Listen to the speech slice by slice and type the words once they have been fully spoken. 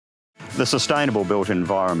The Sustainable Built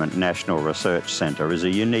Environment National Research Centre is a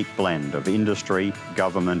unique blend of industry,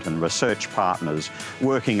 government and research partners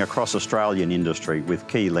working across Australian industry with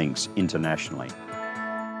key links internationally.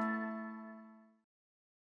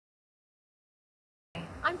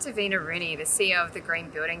 I'm Davina Rooney, the CEO of the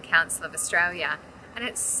Green Building Council of Australia, and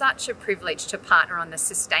it's such a privilege to partner on the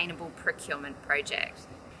Sustainable Procurement project.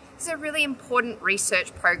 It's a really important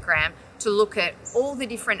research program to look at all the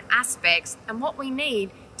different aspects and what we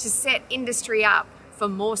need to set industry up for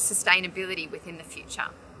more sustainability within the future.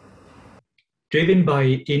 Driven by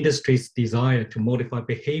industry's desire to modify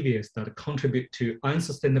behaviours that contribute to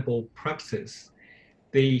unsustainable practices,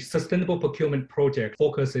 the Sustainable Procurement project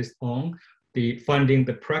focuses on finding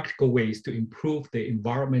the practical ways to improve the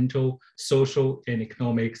environmental, social, and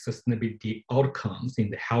economic sustainability outcomes in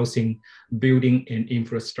the housing, building, and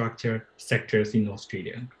infrastructure sectors in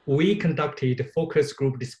Australia. We conducted focus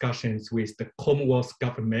group discussions with the Commonwealth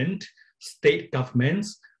Government, state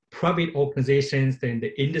governments, private organizations, and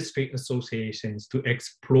the industry associations to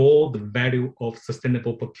explore the value of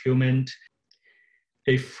sustainable procurement.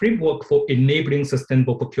 A framework for enabling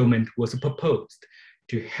sustainable procurement was proposed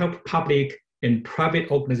to help public and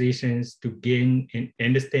private organizations to gain an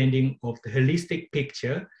understanding of the holistic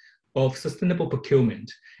picture of sustainable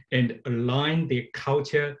procurement and align their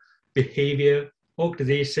culture, behavior,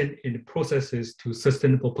 organization, and processes to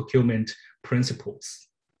sustainable procurement principles.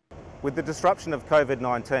 With the disruption of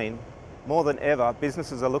COVID-19, more than ever,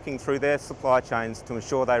 businesses are looking through their supply chains to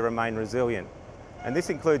ensure they remain resilient. And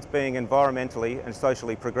this includes being environmentally and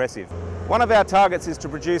socially progressive. One of our targets is to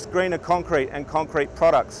produce greener concrete and concrete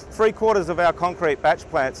products. 3/4 of our concrete batch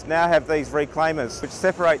plants now have these reclaimers, which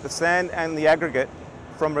separate the sand and the aggregate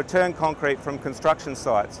from return concrete from construction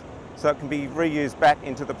sites, so it can be reused back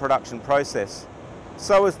into the production process.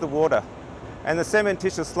 So is the water. And the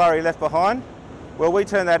cementitious slurry left behind, well, we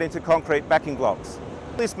turn that into concrete backing blocks.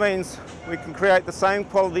 This means we can create the same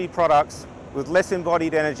quality products with less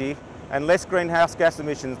embodied energy and less greenhouse gas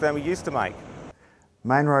emissions than we used to make.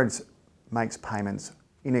 Main Roads makes payments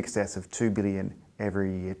in excess of $2 billion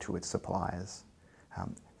every year to its suppliers.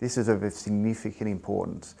 This is of significant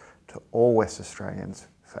importance to all West Australians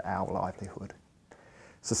for our livelihood.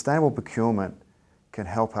 Sustainable procurement can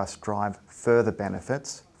help us drive further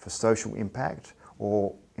benefits for social impact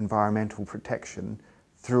or environmental protection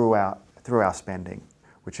through our spending,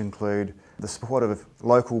 which include the support of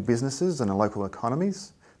local businesses and local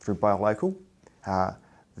economies through Buy Local,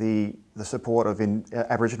 the support of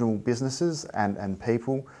Aboriginal businesses and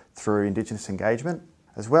people through Indigenous engagement,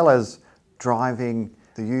 as well as driving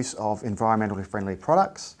the use of environmentally friendly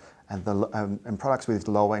products and products with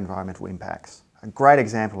lower environmental impacts. A great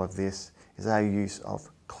example of this is our use of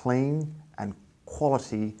clean and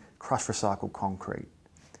quality crushed recycled concrete.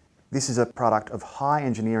 This is a product of high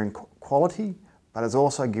engineering quality, but has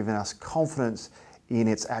also given us confidence in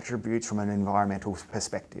its attributes from an environmental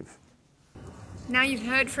perspective. Now you've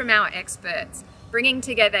heard from our experts, bringing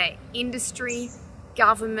together industry,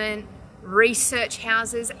 government, research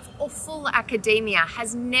houses, or full academia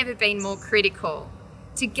has never been more critical.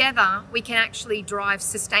 Together, we can actually drive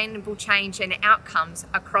sustainable change and outcomes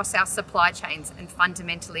across our supply chains and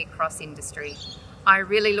fundamentally across industry. I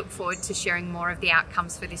really look forward to sharing more of the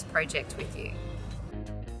outcomes for this project with you.